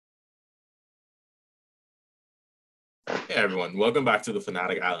Hey everyone, welcome back to the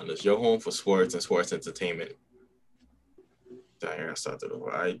Fanatic Islanders, your home for sports and sports entertainment. I started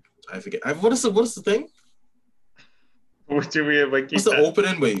over. I forget. What is the thing? What do we have? What's the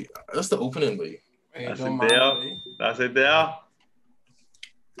opening? Wait, that's the opening. Wait. That's it there. That's it there.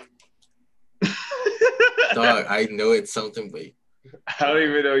 Dog, I know it's something. Wait. I don't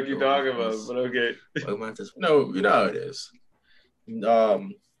even know what you're talking about, but okay. No, you know how it is.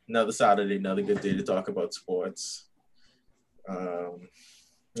 Another Saturday, another good day to talk about sports.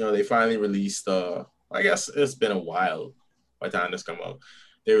 They finally released I guess it's been a while by the time this come out.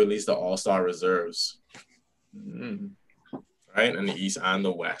 They released the All-Star reserves. Right? In the East and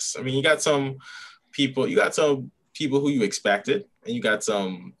the West. I mean, you got some people who you expected, and you got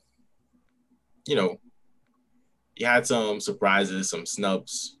some, you had some surprises, some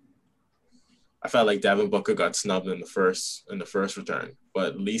snubs. I felt like Devin Booker got snubbed in the first return,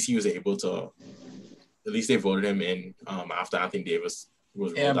 but at least he was able to. At least they voted him in after Anthony Davis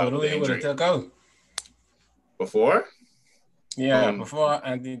was ruled out with the injury. Took out before. Yeah, before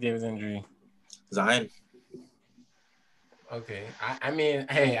Anthony Davis injury. Zion. Okay, I mean,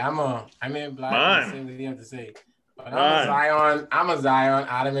 hey, I'm black to say what you have to say, but I'm a Zion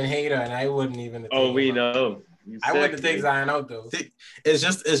Ottoman hater, and I wouldn't even. We know. I wouldn't take Zion out though. It's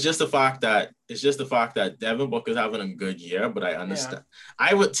just the fact that Devin Booker's having a good year, but I understand. Yeah.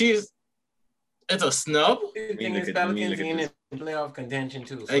 I would see. It's a snub. The thing is, Pelicans in playoff contention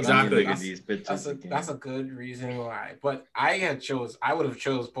too. So exactly. That's a good reason why. But I would have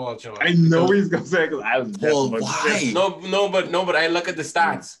chose Paul George. I know he's gonna say because I was Paul. Why? No, but I look at the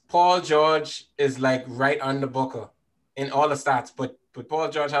stats. Paul George is like right under Booker in all the stats, but Paul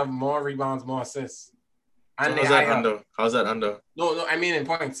George have more rebounds, more assists. And so how's that under? No, I mean in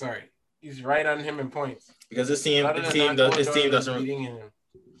points. Sorry, he's right on him in points. Because his team doesn't.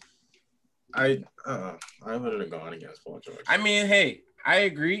 I would have gone against Paul George. I mean, hey, I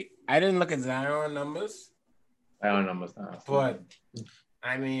agree. I didn't look at Zion numbers. But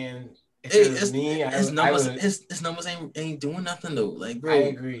I mean, his numbers ain't doing nothing though. Like, bro, I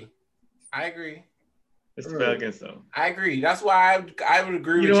agree. It's Pelicans though. I agree. That's why I would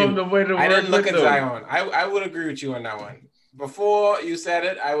agree with you. I didn't look at Zion. I would agree with you on that one. Before you said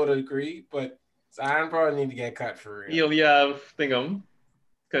it, I would agree, but Zion probably need to get cut for real. You only have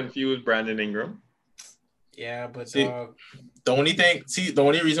confused Brandon Ingram. Yeah, but the only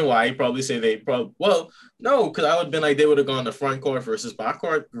reason why I probably say because I would have been like they would have gone the front court versus back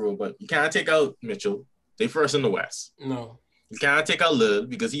court rule, but you can't take out Mitchell. They first in the West. No. You can't take out Lillard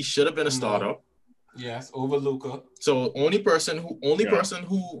because he should have been a starter. Yes, over Luka. So only person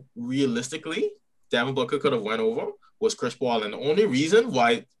who realistically Devin Booker could have went over was Chris Paul, and the only reason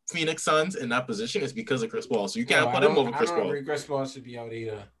why Phoenix Suns in that position is because of Chris Paul. So you can't put him over Chris Paul. I don't agree Chris Paul should be out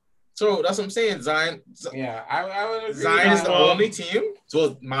either. So that's what I'm saying. Zion. Yeah, I would agree. Zion is the only team.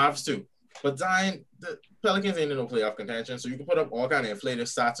 So Mavs too. But Zion, the Pelicans ain't in no playoff contention. So you can put up all kind of inflated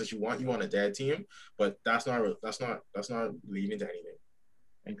stats that you want. You want a dead team, but that's not leading to anything.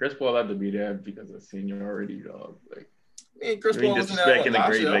 And Chris Paul had to be there because of seniority, dog. Like, Chris Paul wasn't there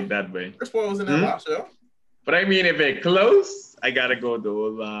last year. Like that way. Chris Paul wasn't there last year. But I mean, if it's close, I gotta go the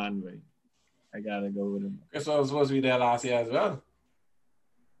old line way. I gotta go with him. Chris Paul was supposed to be there last year as well.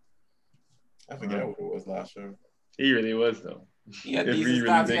 I forget what it was last year. He really was though. He had decent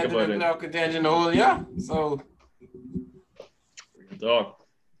stats. He had to playoff contention the whole year. So we can talk.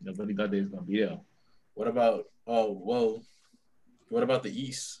 Nobody thought they was gonna be there. What about the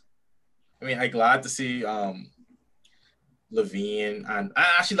East? I mean, I'm glad to see Levine, and I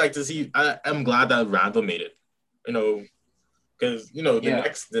actually like to see. I'm glad that Randall made it. Because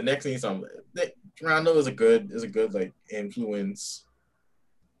the next needs some. Randall is a good like influence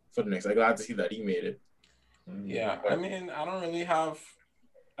for the next. I'm glad to see that he made it. Yeah, I mean, I don't really have.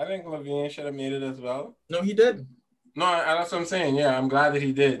 I think Levine should have made it as well. No, he did. No, that's what I'm saying. Yeah, I'm glad that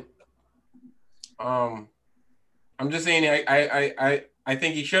he did. I'm just saying. I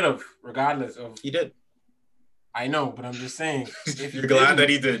think he should have, regardless of. He did. I know, but I'm just saying. You're glad that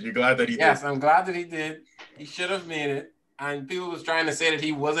he did. Yes, I'm glad that he did. He should have made it. And people was trying to say that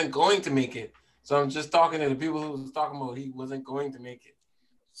he wasn't going to make it. So I'm just talking to the people who was talking about he wasn't going to make it.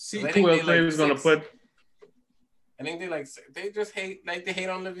 See, who else they was gonna put? I think they just hate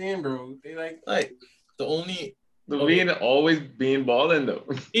on Levine, bro. They like the only. Levine always being balling though.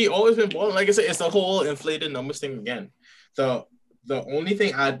 He always been balling. Like I said, it's the whole inflated numbers thing again. So the only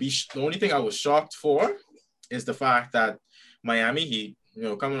thing I was shocked for is the fact that Miami Heat,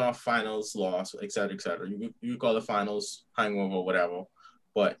 coming off finals loss, et cetera, et cetera. You call it finals hangover, whatever.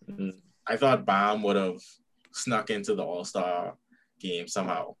 But I thought Bam would have snuck into the All-Star game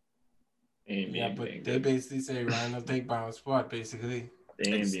somehow. But they basically say Randall take Brown's spot, basically.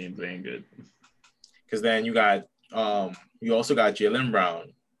 They ain't playing good. Because then you got you also got Jaylen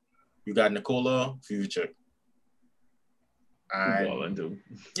Brown. You got Nikola Vucevic. He balling too.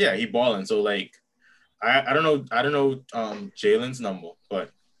 Yeah, he balling. So like I don't know Jalen's number,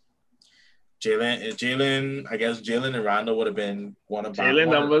 but Jalen, I guess Jalen and Randall would have been one of Jalen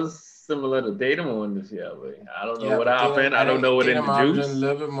numbers similar to Tatum one this year. But I don't know what happened. I don't know what in the juice. A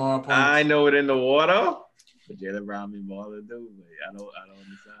little bit more points. I know it in the water. But Jalen Brown be balling too. I don't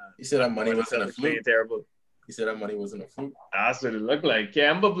understand. He said that money wasn't a fluke. Terrible. He said that money wasn't a fluke. That's what it looked like.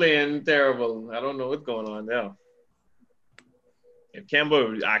 Kemba playing terrible. I don't know what's going on there. If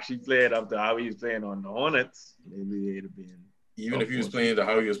Kemba actually played up to how he was playing on the Hornets, maybe he'd have been. Even if he was playing to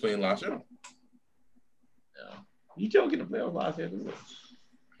how he was playing last year. Yeah. You joking the playoffs last year?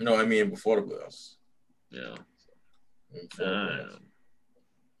 No, I mean before the playoffs. Yeah.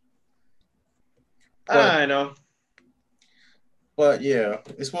 I know. But yeah,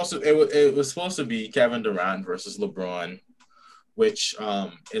 it was supposed to be Kevin Durant versus LeBron, which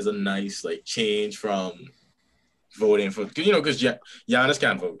is a nice like change from voting for because Giannis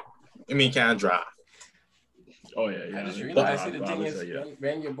can't vote. I mean, can't drive. Oh yeah. I just realized the thing is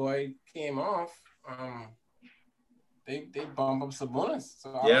when your boy came off, they bump up Sabonis.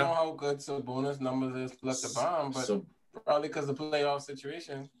 So I don't know how good Sabonis numbers is plus the bomb, but probably because of the playoff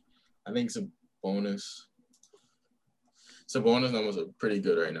situation. I think Sabonis numbers are pretty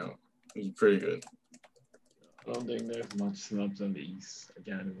good right now. He's pretty good. I don't think there's much snubs on the East. I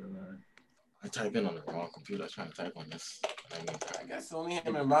can't even lie. I type in on the wrong computer. I was trying to type on this. I guess only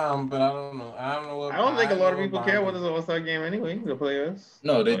him and Bomb, but I don't know. I don't think a lot of people care what is an All-Star game anyway. The players.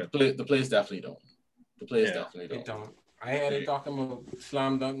 No, the players definitely don't. The players definitely don't. They don't. I heard they talking about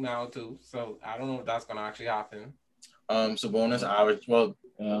slam dunk now too, so I don't know if that's gonna actually happen. Sabonis average. Well,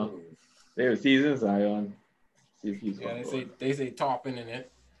 they have season Zion. They say topping in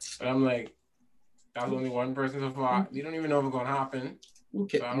it, but I'm like, that's only one person so far. You don't even know if it's gonna happen.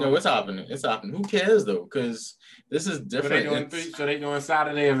 No, it's happening. It's happening. Who cares though? Because this is different. So they doing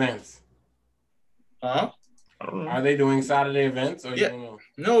Saturday events. Huh? Are they doing Saturday events or you don't know?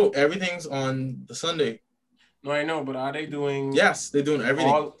 No, everything's on the Sunday. No, I know, but are they doing? Yes, they're doing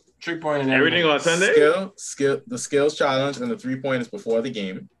everything. All 3-point and everything on Sunday. The skills challenge and the 3-point is before the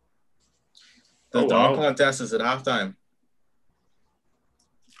game. The dunk contest is at halftime.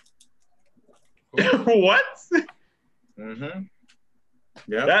 What? Mm-hmm.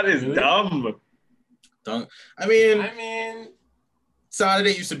 Yeah. That is dumb. I mean,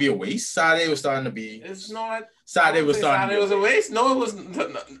 Saturday used to be a waste. Saturday was starting to be. It's not. Saturday was starting. Saturday was a waste. No, it was.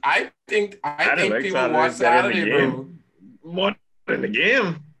 I think people watch Saturday, bro. More than the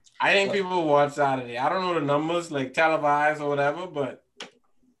game. I think people watch Saturday. I don't know the numbers, like televised or whatever, but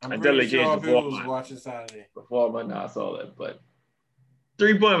I'm pretty sure people was watching Saturday. Before my I saw that, but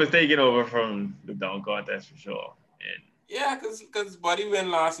 3-point was taken over from the dunk contest for sure. And yeah, because Buddy win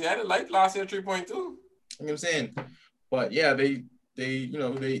last year. I didn't like last year 3-point too. You know what I'm saying? But yeah, they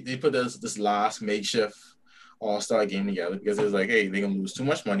put this last makeshift all-star game together because it was like, hey, they're gonna lose too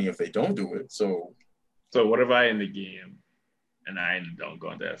much money if they don't do it. So what if I in the game and I in the dunk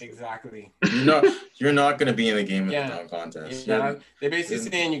contest? Exactly. You're not gonna be in the game in the dunk contest. Yeah, they're basically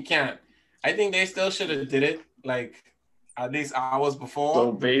saying you can't. I think they still should have did it like at least hours before.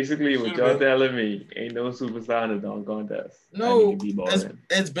 So basically, what y'all telling me, ain't no superstar in the dunk contest. No,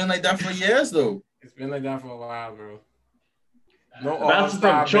 it's been like that for years though. It's been like that for a while, bro. No, that's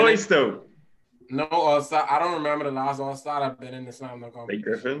from choice though. No All-Star. I don't remember the last All-Star I've been in the slam dunk competition.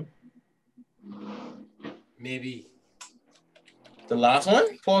 Blake Griffin? Maybe. The last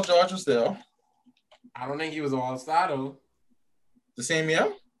one? Paul George was there. I don't think he was an All-Star though. The same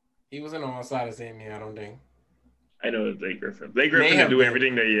year? He was an All-Star the same year, I don't think. I know it's Blake Griffin. Blake Griffin can do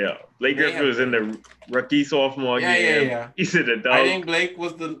everything that year. Blake Griffin was in the rookie sophomore game. Yeah. He's in the dunk. I think Blake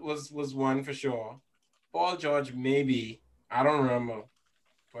was one for sure. Paul George maybe. I don't remember.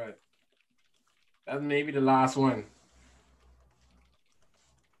 But that's maybe the last one.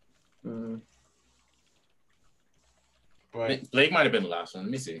 But Blake might have been the last one.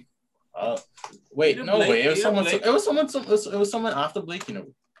 Let me see. Wait, no way. It was someone after Blake, you know.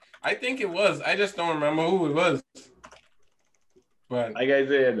 I think it was. I just don't remember who it was. But like I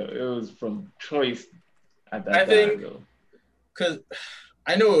said, it was from choice at that time. Though. Because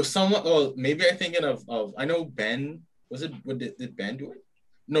I know it was someone. Oh, maybe I'm thinking of. I know Ben. Was it? Did Ben do it?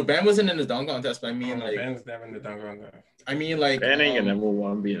 No, Ben wasn't in the dunk contest. But I mean, like Ben's never in the dunk contest. I mean, like Ben ain't gonna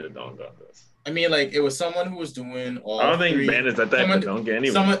one be in the dunk contest. I mean, like it was someone who was doing all. I don't think Ben is at that dunk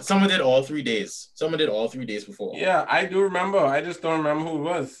anyway. Someone did all 3 days. Someone did all 3 days before. Yeah, I do remember. I just don't remember who it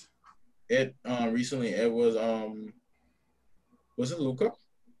was. recently it was it Luka?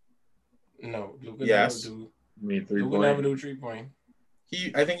 No, Luka yes. never do. Luka never do 3-point.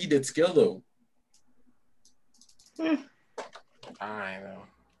 I think he did skill though. I know.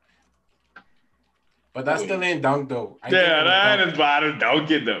 But that still ain't dunk though. That is bad as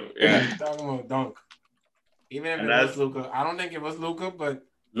dunking though. Yeah, talking about dunk. Even if it was Luka, I don't think it was Luka, but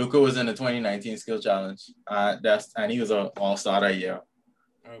Luka was in the 2019 Skill Challenge. And he was an All-Star that year.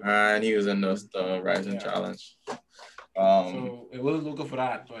 Okay. And he was in the Rising Challenge. So it was Luka for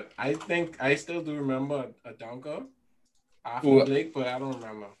that, but I think I still do remember a dunker after Blake, but I don't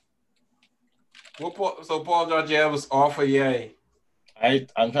remember. So Paul George was off a year.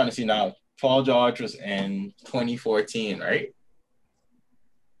 I'm trying to see now. Paul George was in 2014, right?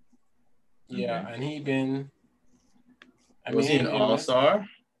 Yeah, and he been. Was he an All-Star?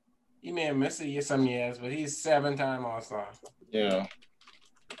 He may have missed some years, but he's 7-time All-Star. Yeah.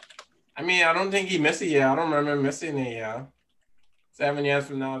 I mean, I don't think he missed a year. I don't remember missing a year. 7 years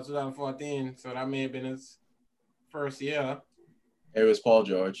from now, 2014. So that may have been his first year. It was Paul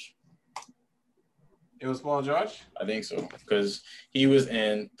George. It was Paul George? I think so. Because he was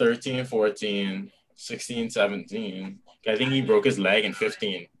in 13, 14, 16, 17. I think he broke his leg in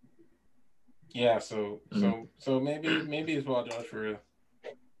 15. Yeah, so maybe it's Paul George for real.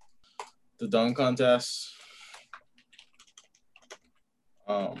 The dunk contest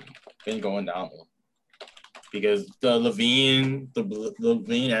been going down because the LaVine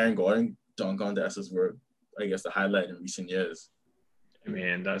Aaron Gordon dunk contests were, I guess, the highlight in recent years. I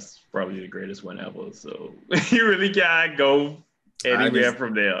mean, that's probably the greatest one ever. So you really can't go anywhere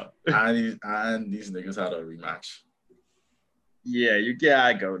from there. And these niggas had a rematch. Yeah, you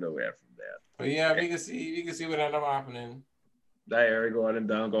can't go nowhere from there. But yeah, we can see what ended up happening. That Aaron Gordon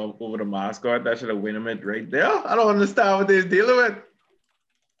dunk over the mascot, that should have win him it right there. I don't understand what they're dealing with.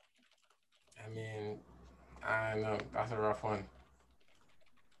 I mean, I know that's a rough one.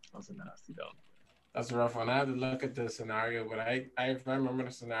 That's a nasty dunk. That's a rough one. I had to look at the scenario, but if I remember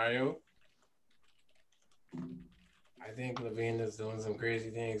the scenario, I think LaVine is doing some crazy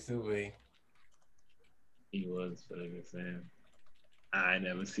things too, but he was, but like I said, I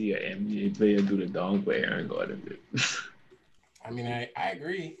never see an NBA player do the dunk where Aaron Gordon did. I mean, I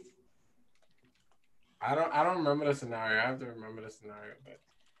agree. I don't remember the scenario. I have to remember the scenario, but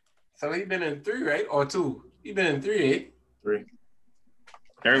so he been in 3, right? Or 2? He been in 3, eh? 3.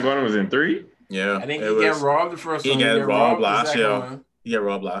 Aaron Gordon was in 3? Yeah. I think he got robbed the first one. He got robbed last year. He got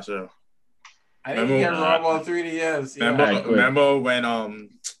robbed last year. I think he got robbed all 3 years. Yeah. Remember when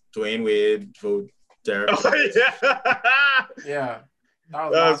Dwayne Wade voted Derek? Oh, yeah. Yeah.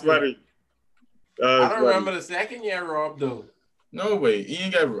 That was funny. I don't remember the second year robbed though. No way. He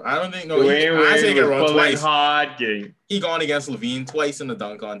didn't get. I don't think. No. Dwayne Wade he got robbed twice. Hard game. He gone against LaVine twice in the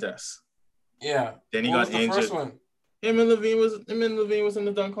dunk contest. Yeah. Then he got injured. First one? Him and LaVine was in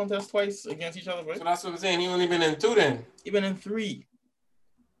the dunk contest twice against each other. Right? So that's what I'm saying. He only been in 2 then. He been in 3.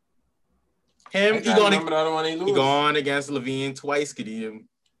 He gone against LaVine twice, Kadeem.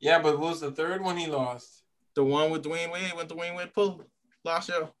 Yeah, but what was the third one he lost? The one with Dwayne Wade when Dwayne Wade pulled last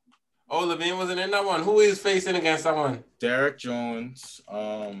year. Oh, LaVine wasn't in that one. Who is facing against that one? Derek Jones.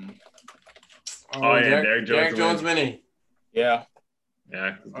 Derek Jones. Derek Jones winning. Yeah.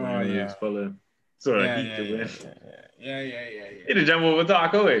 Yeah. Yeah. He did jump over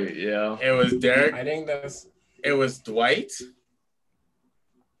Taco. Yeah. It was Derek. I think it was Dwight.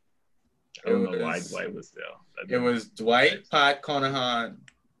 I don't know why Dwight was there. It was Dwight, Pat Connaughton,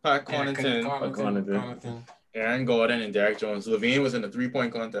 Aaron Gordon, and Derek Jones. LaVine was in the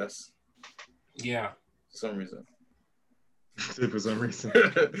 3-point contest. Yeah. For some reason. For some reason.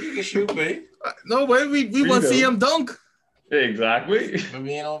 You can shoot, babe. No, but we want to see him dunk. Exactly.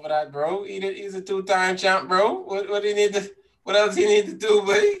 LaVine over that, bro. He's a 2-time champ, bro. What else he need to do,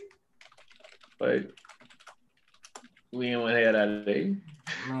 babe? Like, we ain't want to hear that today.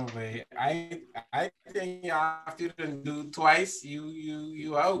 No, babe. I think after you do twice,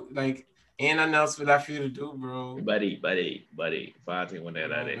 you out. Like, ain't nothing else for that for you to do, bro. Buddy. Fighting when they're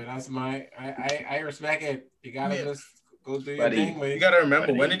that day. That's I respect it. You gotta just go do your thing, man. You gotta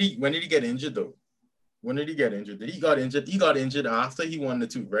remember when did he get injured though? When did he get injured? He got injured after he won the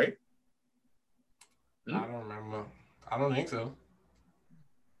 2, right? I don't remember. I don't think so.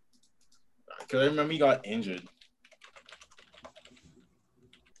 Cause I remember he got injured.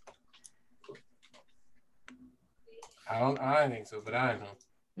 I don't think so, but I don't know.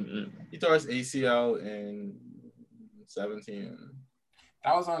 Mm-mm. He tore his ACL in 17.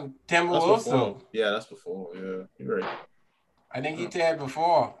 That was on Timberwolves, though. Yeah, that's before. Yeah, you're right. I think he did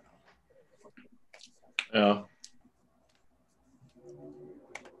before. Yeah.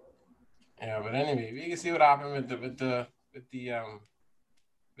 Yeah, but anyway, we can see what happened with the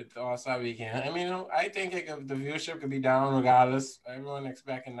All-Star weekend. I mean, I think the viewership could be down regardless. Everyone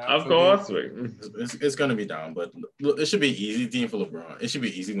expecting that. Of course, it's gonna be down, but it should be easy team for LeBron. It should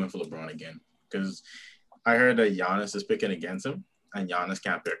be easy win for LeBron again because I heard that Giannis is picking against him, and Giannis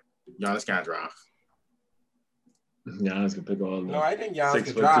can't pick. Giannis can't draft. Giannis can pick all. No, I think Giannis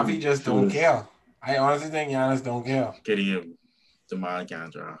can draft. He just don't care. I honestly think Giannis don't care. DeMar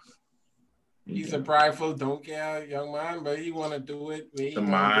can't draft. He's a prideful, don't care young man, but he want to do it. The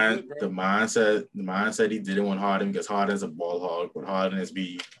man said he didn't want Harden because Harden's a ball hog, but Harden is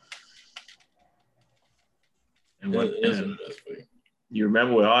be. And what is it? You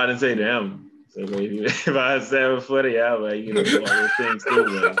remember what Harden said to him? So if I had 7 foot, yeah, but you know all those things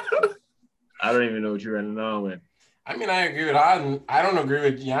too. But I don't even know what you're running on with. I mean, I agree with Harden. I don't agree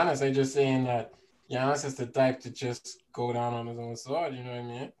with Giannis. I'm just saying that Giannis is the type to just go down on his own sword. You know what I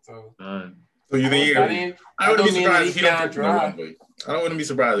mean? So you think I wouldn't be surprised if he don't pick I wouldn't be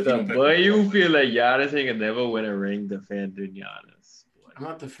surprised if he don't pick. But you feel like Giannis can never win a ring defending Giannis. I'm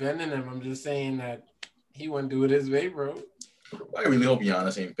not defending him. I'm just saying that he wouldn't do it his way, bro. I really hope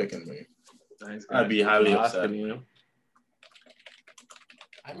Giannis ain't picking me. I'd be highly upset. You know?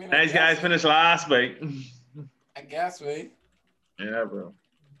 I mean, nice guys finished last, mate. I guess, mate. Yeah, bro.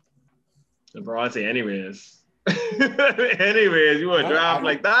 LeBron say anyways. Anyways, you want to draft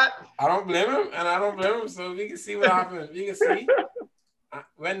like that? I don't blame him, and I don't blame him. So we can see what happens. We can see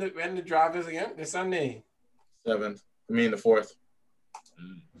when the draft is again. This Sunday. 7th. I mean the 4th.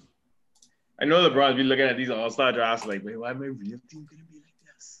 I know LeBron's be looking at these All-Star drafts like, wait, why my real team gonna be like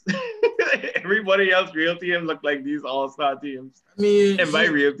this? Everybody else real team look like these All-Star teams. I mean, and my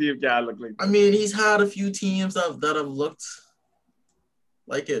real team can't look like that. I mean, he's had a few teams that have looked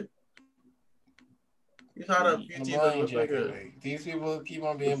like it. He's had a few teams that look like it. These people keep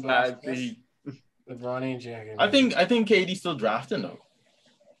on being blessed. LeBron ain't jacking. I think KD's still drafting though.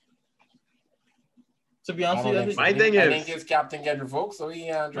 To be honest, I think his captain get revoked, so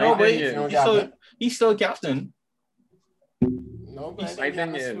he he's still captain. No, but I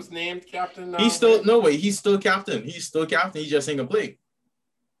think Giannis was named captain. He's still captain. He's still captain. He just ain't gonna play.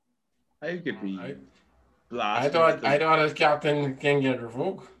 I could be. I thought his captain can get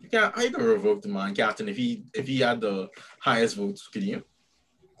revoked. I can revoke the man captain if he had the highest votes. Could you?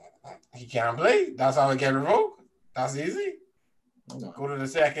 He can't play. That's how it get revoked. That's easy. Go to the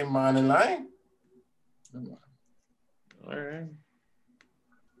second man in line. All right.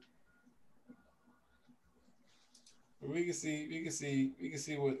 We can see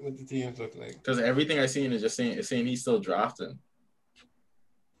what the teams look like. Because everything I seen is just saying he's still drafting.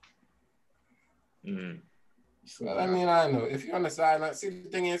 Mm-hmm. Well, I mean, I know if you're on the sideline. See, the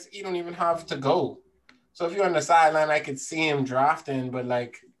thing is, you don't even have to go. So if you're on the sideline, I could see him drafting, but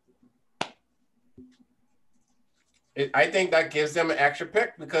like, I think that gives them an extra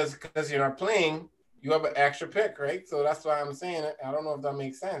pick because you're not playing. You have an extra pick, right? So that's why I'm saying it. I don't know if that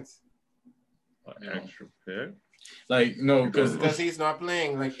makes sense. An extra pick? Like no, because he's not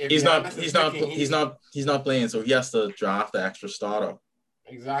playing. Like if he's not playing, so he has to draft the extra starter.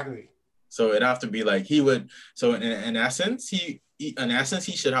 Exactly. So it'd have to be like he would. So in essence, he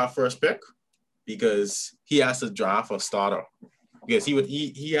should have first pick because he has to draft a starter because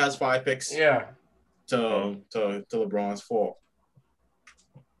he has 5 picks. Yeah. To LeBron's 4.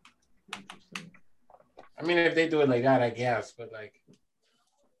 I mean, if they do it like that, I guess, but like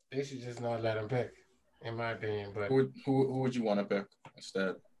they should just not let him pick, in my opinion. But who would you want to pick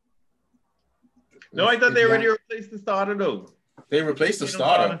instead? No, I thought they already replaced the starter though. They replaced the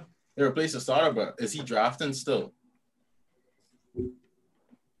starter. They replaced the starter, but is he drafting still?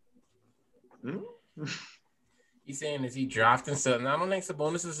 He's saying, is he drafting still? And I don't think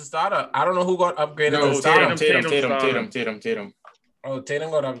Sabonis is a starter. I don't know who got upgraded to the starter. Tatum. Oh,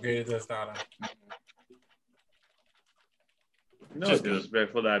 Tatum got upgraded to the starter. No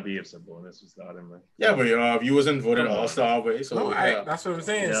disrespectful that'd be if Sabonis was starting, man. Yeah, but if you wasn't voted All-Star way, so that's what I'm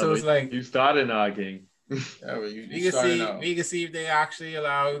saying. Yeah, so it's like you started now, King. Yeah, but we can see if they actually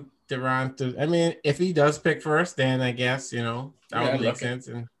allow Durant to. I mean, if he does pick first, then I guess that would make sense.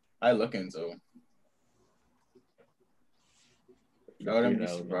 And I look into. I wouldn't be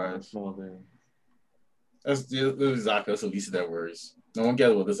surprised. That's exactly the least of their worries. No one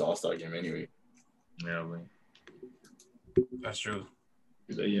cares about this All-Star game anyway. Yeah, man. That's true.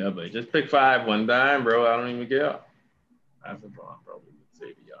 Yeah, but just pick 5 one time, bro. I don't even care. That's LeBron probably would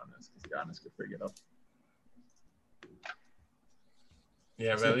say to Giannis because Giannis could pick it up.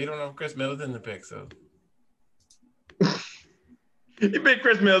 Yeah, but we don't know Chris Middleton to pick, so. You picked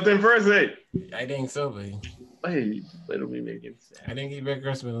Chris Middleton first, eh? I think so, but Hey, let me make it. I think he picked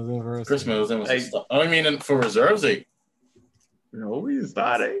Chris Middleton first. Chris Middleton was I mean, for reserves, no, he's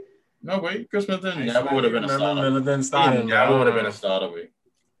starting. No, wait, Chris Middleton never would have been a starter. Middleton starting. Never would have been a starter. Wait.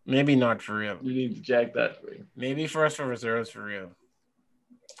 Maybe not for real. You need to check that. Way. Maybe first for reserves for real.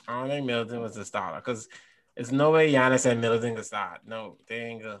 I don't think Middleton was a starter because there's no way Giannis and Middleton could start. No, they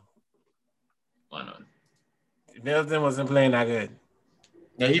ain't good. Why not? Middleton wasn't playing that good.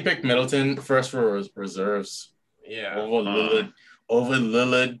 Yeah, he picked Middleton first for reserves. Yeah. Over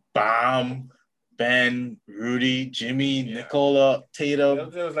Lillard, Bam, Ben, Rudy, Jimmy, Nikola, Tatum.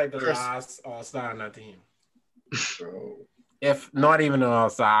 Middleton was like the last all-star on that team. Bro. If not even an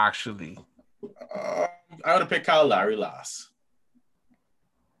all-star, actually. I would have picked Kyle Lowry last.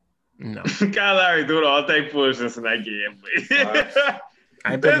 No. Kyle Lowry doing all type foolishness in that game.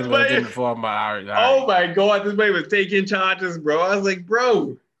 I picked him before my Lowry. Oh my God, this man was taking charges, bro. I was like,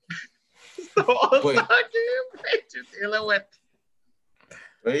 bro. The all-star game? What you dealing with?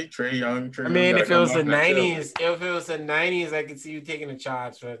 Wait, Trae Young. I mean, if it was the 90s, I could see you taking a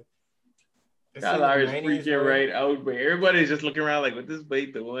charge, but Kyle Lowry's freaking right out, but everybody's just looking around like, what this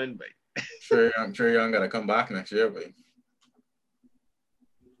bait doing? But Trae Young got to come back next year, but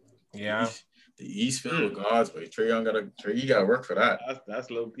yeah, the East filled with gods, but Trae Young got to work for that.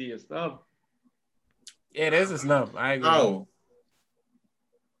 That's low key a snub. Yeah, it is a snub. I agree. Oh,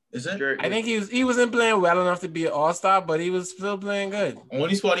 is it? I think he wasn't playing well enough to be an all-star, but he was still playing good.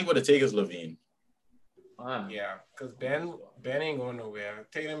 Only spot he would have taken is LaVine. Yeah, because Ben ain't going nowhere.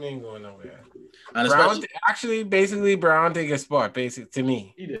 Tatum ain't going nowhere. And Brown take a spot, to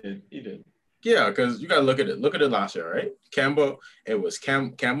me. He did. Yeah, because you gotta look at it. Look at it last year, right? Campbell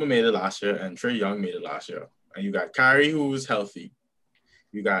made it last year, and Trae Young made it last year. And you got Kyrie, who's healthy.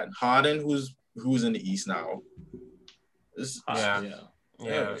 You got Harden, who's in the East now.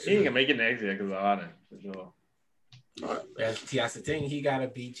 Yeah. He can make it next year because of Harden, for sure. That's the thing. He gotta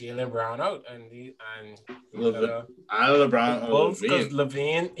beat Jaylen Brown out, and LeBron.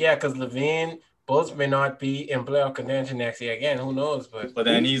 Because LaVine. Bulls may not be in playoff contention next year again. Who knows? But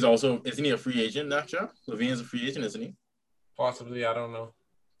then isn't he a free agent next year? LaVine's a free agent, isn't he? Possibly, I don't know.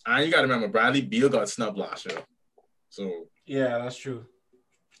 And you got to remember, Bradley Beal got snubbed last year. So yeah, that's true.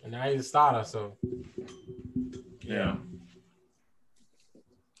 And now he's a starter. So yeah.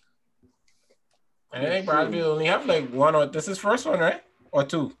 And I think Bradley Beal only have like one or this is first one, right? Or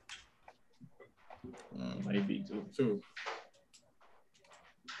two? Maybe two.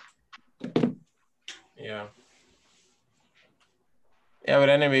 Yeah. Yeah, but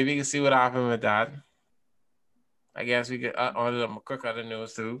anyway, we can see what happened with that. I guess we could on a quick other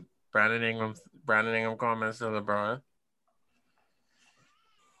news too. Brandon Ingram comments to LeBron.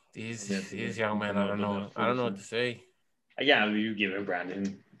 These young men, I don't know what to say. I can't believe you giving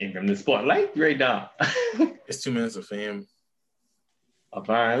Brandon Ingram the spotlight right now. It's 2 minutes of fame.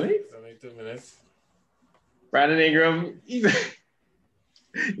 Apparently. It's only 2 minutes. Brandon Ingram, he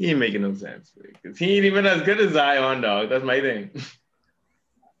ain't making no sense. Because he ain't even as good as Zion, dog. That's my thing.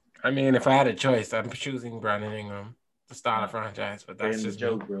 I mean, if I had a choice, I'm choosing Brandon Ingram to start a franchise, but that's just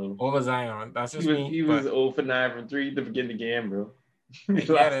joke, bro. Over Zion. That's just me. He was 0 for 9 from 3 to begin the game, bro. I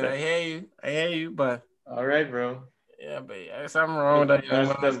get it. I hear you, but all right, bro. Yeah, but something wrong with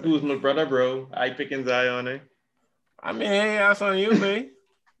that. That's Kuzma, brother, bro. I picking Zion, eh? I mean, hey, that's on you, man.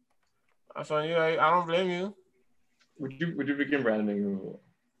 That's on you. I don't blame you. Would you begin Brandon Ingram?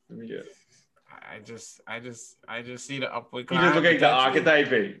 Let me guess. I just see the upward climb. You just look like the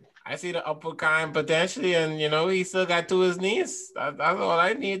archetype, eh? I see the upward climb potentially, and he still got to his knees. That's all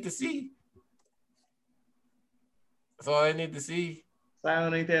I need to see. That's all I need to see.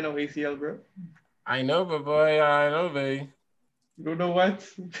 Zion ain't there no ACL, bro. I know, but boy, I know, babe. You don't know what?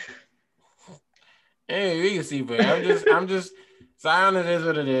 Hey, we can see, but I'm just Zion. It is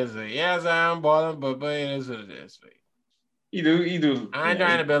what it is. Babe. Yeah, Zion balling, but boy, it is what it is. Babe. He do. I ain't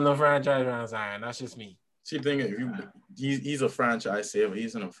trying to build no franchise around Zion. That's just me. See, the thing is, he's a franchise saver.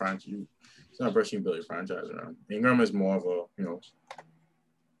 He's in a franchise. He's not a person you build your franchise around. Ingram is more of a,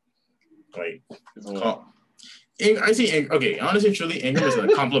 I see. Okay, honestly, truly, Ingram is a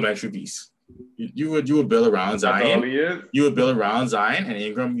complementary piece. You would build around Zion. You would build around Zion, and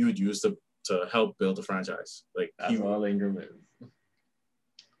Ingram you would use to help build the franchise. Like that's all Ingram is.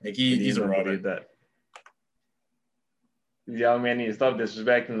 Like he's a Robert. That. Young man need to stop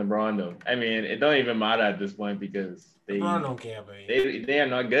disrespecting LeBron, though. I mean, it don't even matter at this point because LeBron don't care, baby. They are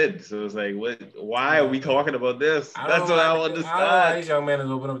not good. So it's like, what? Why are we talking about this? That's what I understand. I don't know why these young men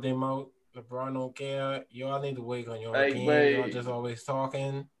open up their mouth. LeBron don't care. Y'all need to wait on your opinion. Y'all just always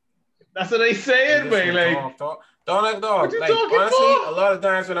talking. That's what they saying, man. Talk. Don't like dog. Like honestly, a lot of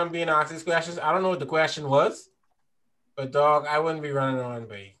times when I'm being asked these questions, I don't know what the question was. But dog, I wouldn't be running on,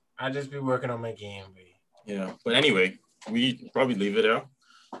 B. I'd just be working on my game, B. Yeah, but anyway, we probably leave it there.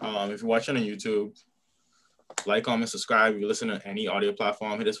 If you're watching on YouTube, like, comment, subscribe. If you listen to any audio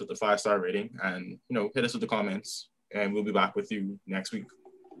platform, hit us with the 5-star rating, and hit us with the comments. And we'll be back with you next week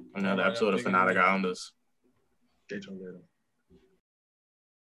on another episode of Fanatic Islanders. Catch you later.